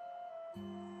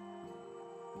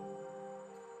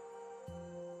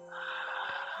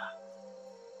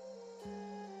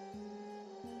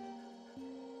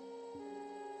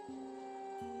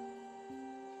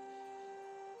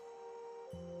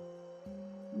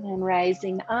 And then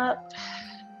rising up,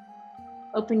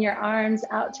 open your arms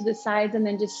out to the sides and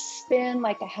then just spin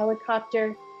like a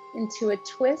helicopter into a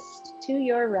twist to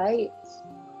your right.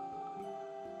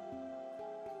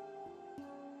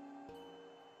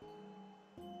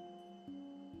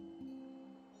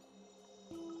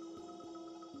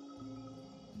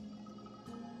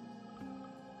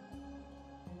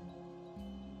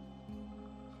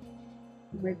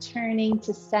 Returning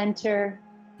to center,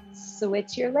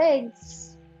 Switch your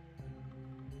legs.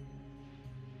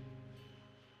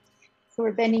 So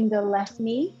we're bending the left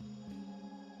knee,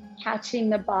 catching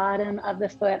the bottom of the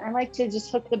foot. I like to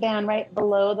just hook the band right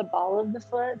below the ball of the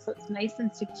foot so it's nice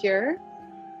and secure.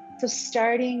 So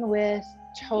starting with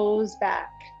toes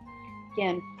back.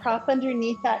 Again, prop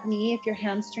underneath that knee. If your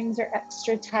hamstrings are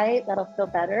extra tight, that'll feel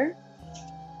better.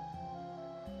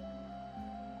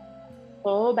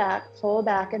 Pull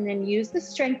back, and then use the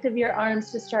strength of your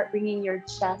arms to start bringing your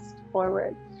chest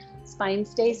forward. Spine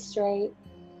stays straight.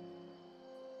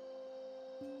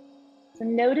 So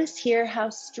notice here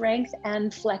how strength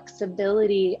and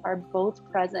flexibility are both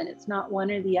present. It's not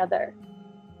one or the other.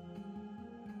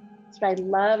 That's what I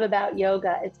love about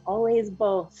yoga. It's always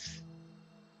both.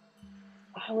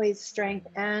 Always strength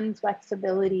and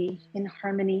flexibility in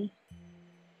harmony.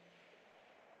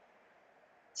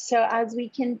 So as we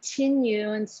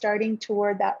continue and starting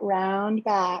toward that round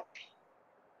back,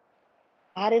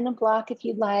 add in a block if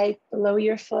you'd like, below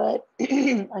your foot,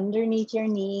 underneath your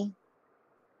knee.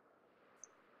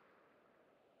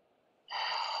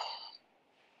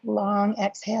 Long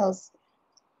exhales.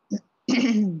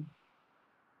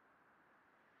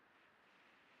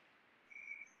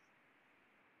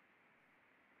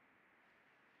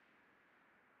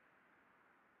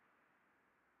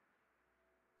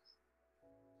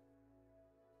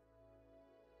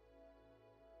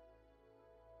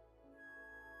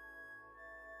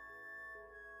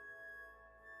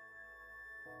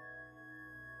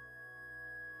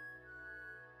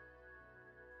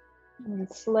 And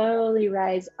slowly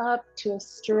rise up to a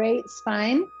straight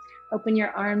spine. Open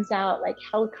your arms out like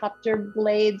helicopter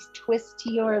blades. Twist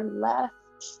to your left.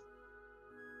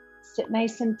 Sit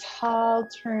nice and tall.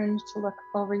 Turn to look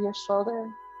over your shoulder.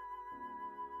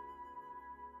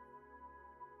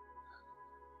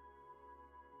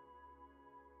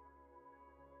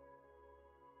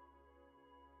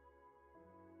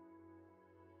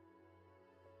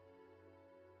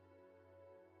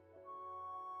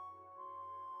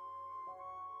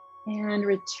 And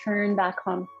return back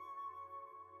home.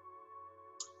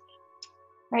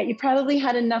 All right, you probably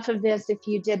had enough of this if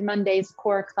you did Monday's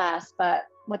core class, but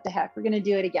what the heck, we're gonna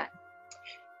do it again.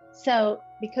 So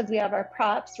because we have our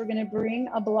props, we're gonna bring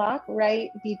a block right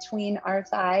between our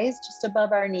thighs, just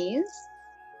above our knees.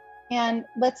 And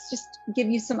let's just give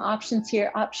you some options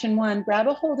here. Option one, grab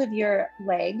a hold of your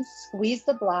legs, squeeze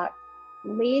the block,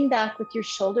 lean back with your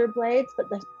shoulder blades, but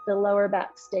the lower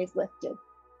back stays lifted.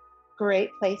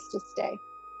 Great place to stay.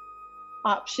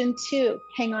 Option two,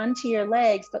 hang on to your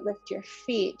legs, but lift your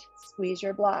feet, squeeze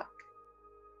your block.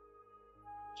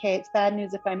 Okay, it's bad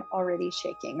news if I'm already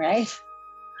shaking, right?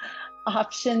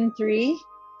 Option three,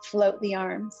 float the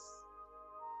arms.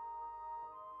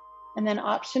 And then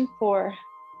option four,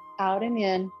 out and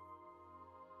in,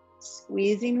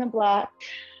 squeezing the block.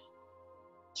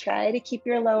 Try to keep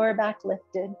your lower back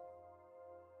lifted.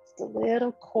 Just a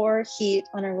little core heat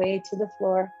on our way to the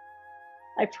floor.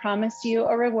 I promise you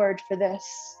a reward for this.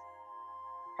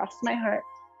 Cross my heart.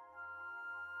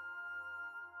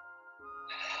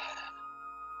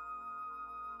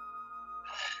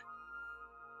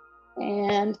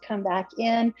 And come back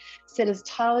in. Sit as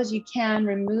tall as you can.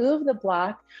 Remove the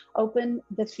block. Open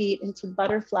the feet into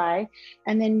butterfly.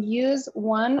 And then use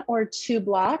one or two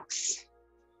blocks.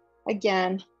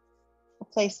 Again, a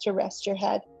place to rest your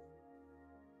head.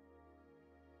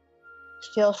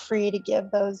 Feel free to give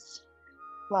those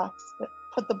blocks, but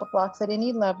put the blocks at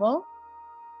any level.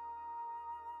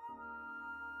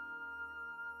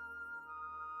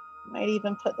 Might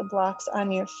even put the blocks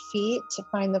on your feet to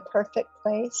find the perfect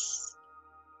place.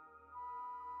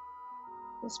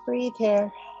 Just breathe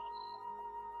here.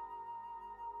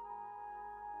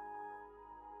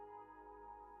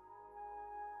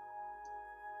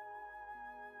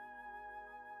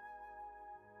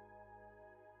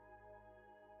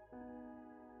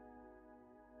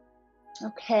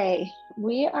 Okay,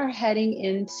 we are heading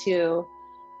into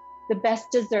the best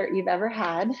dessert you've ever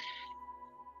had,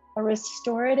 a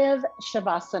restorative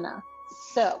Shavasana.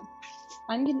 So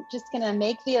I'm just gonna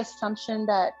make the assumption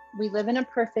that we live in a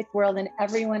perfect world and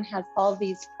everyone has all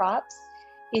these props.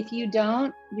 If you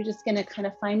don't, you're just gonna kind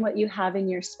of find what you have in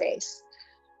your space.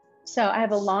 So I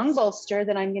have a long bolster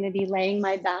that I'm gonna be laying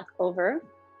my back over.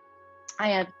 I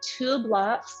have two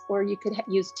blocks, or you could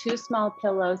use two small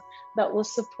pillows that will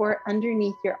support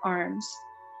underneath your arms.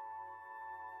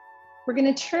 We're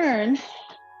gonna turn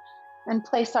and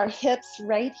place our hips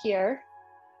right here.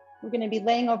 We're gonna be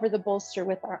laying over the bolster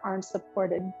with our arms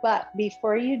supported. But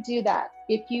before you do that,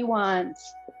 if you want,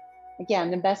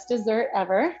 again, the best dessert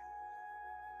ever,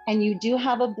 and you do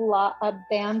have a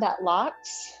band that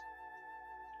locks,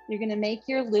 You're gonna make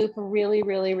your loop really,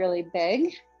 really, really big.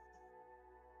 If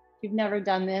you've never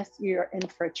done this, you're in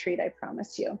for a treat, I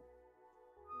promise you.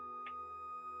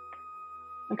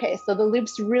 Okay, so the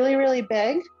loop's really, really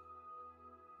big.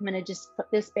 I'm gonna just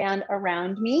put this band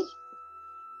around me,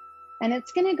 and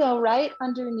it's gonna go right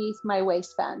underneath my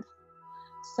waistband.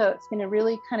 So it's gonna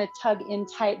really kind of tug in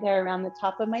tight there around the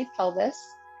top of my pelvis.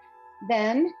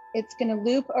 Then it's gonna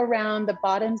loop around the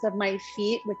bottoms of my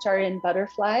feet, which are in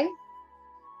butterfly.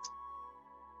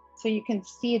 So you can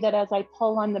see that as I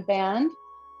pull on the band,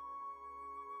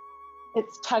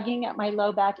 it's tugging at my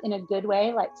low back in a good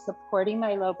way, like supporting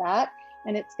my low back,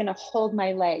 and it's gonna hold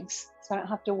my legs so I don't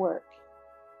have to work.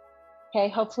 Okay,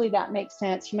 hopefully that makes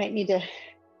sense. You might need to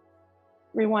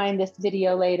rewind this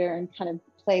video later and kind of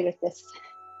play with this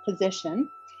position.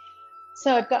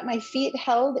 So I've got my feet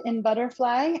held in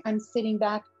butterfly. I'm sitting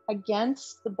back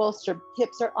against the bolster.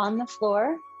 Hips are on the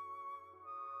floor,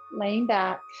 laying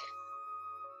back,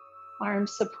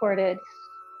 arms supported.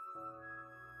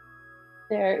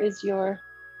 There is your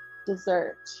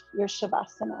dessert, your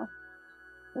Shavasana.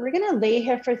 We're gonna lay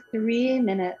here for 3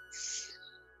 minutes.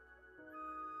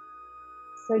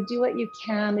 So do what you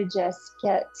can to just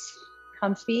get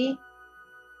comfy,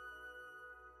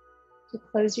 to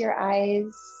close your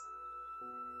eyes,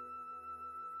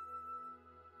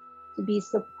 to be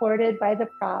supported by the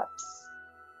props,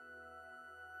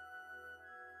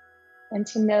 and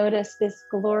to notice this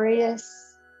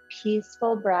glorious,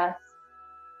 peaceful breath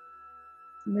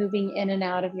moving in and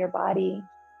out of your body.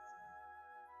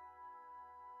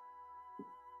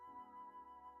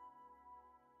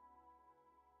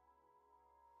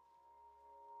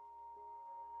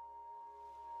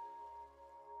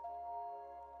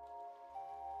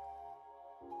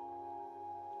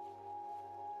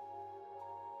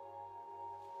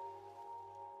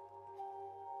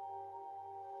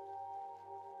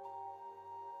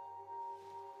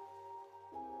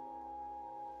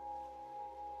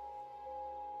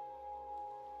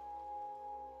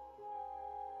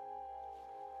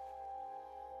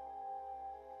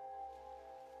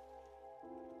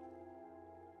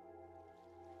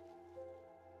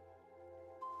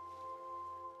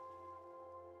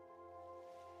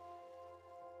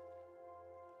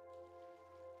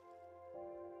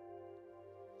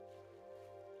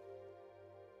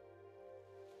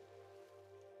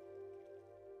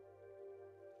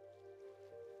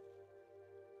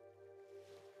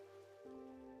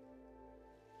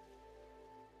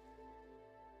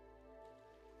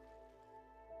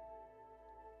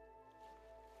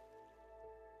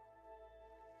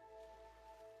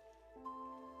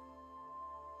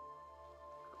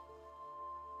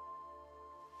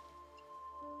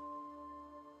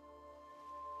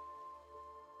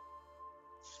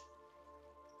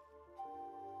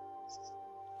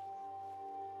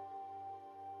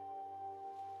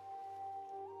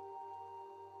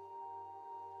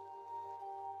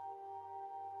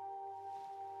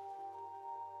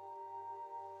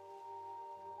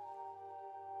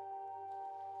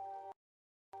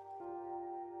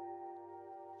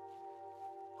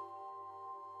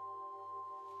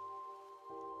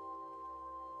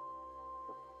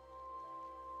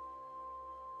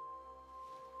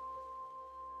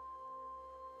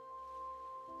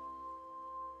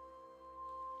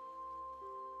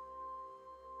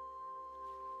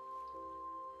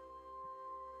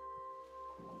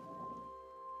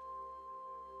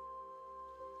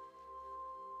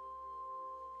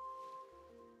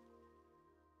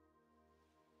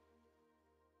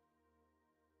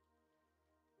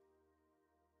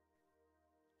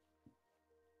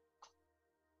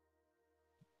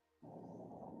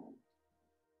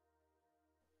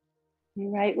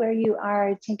 Right where you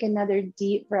are, take another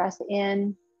deep breath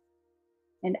in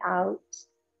and out.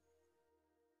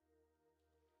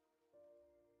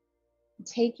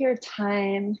 Take your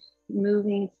time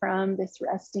moving from this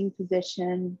resting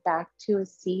position back to a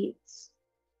seat,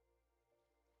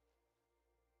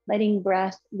 letting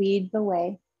breath lead the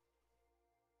way.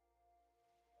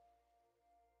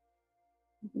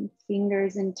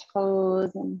 Fingers and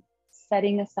toes and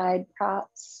setting aside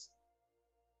props.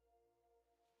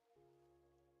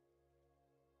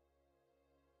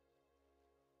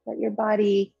 Let your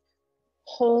body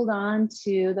hold on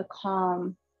to the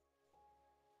calm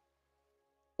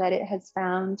that it has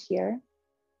found here.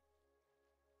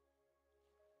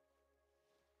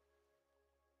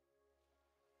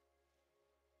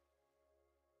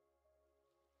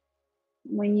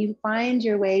 When you find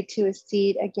your way to a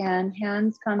seat again,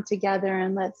 hands come together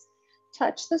and let's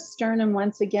touch the sternum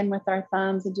once again with our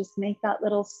thumbs and just make that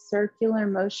little circular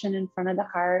motion in front of the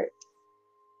heart.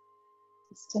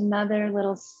 Just another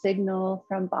little signal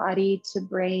from body to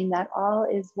brain that all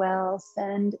is well.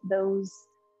 Send those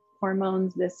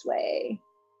hormones this way.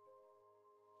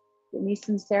 Give me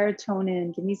some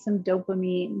serotonin, give me some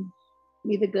dopamine, give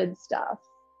me the good stuff.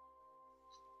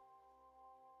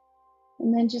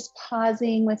 And then just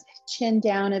pausing with chin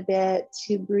down a bit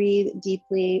to breathe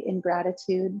deeply in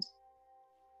gratitude.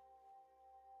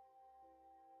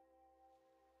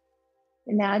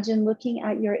 Imagine looking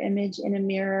at your image in a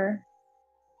mirror,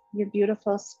 your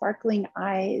beautiful sparkling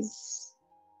eyes.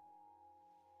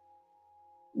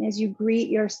 And as you greet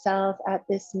yourself at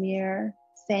this mirror,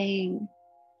 saying,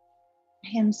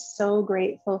 I am so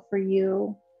grateful for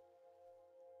you.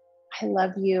 I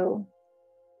love you.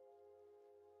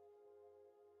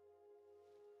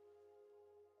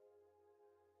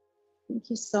 Thank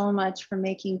you so much for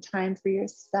making time for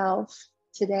yourself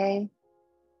today.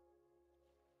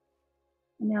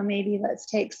 Now maybe let's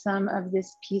take some of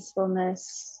this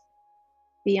peacefulness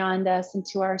beyond us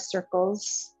into our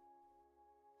circles.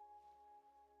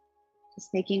 Just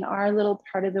making our little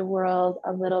part of the world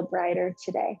a little brighter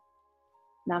today.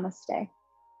 Namaste.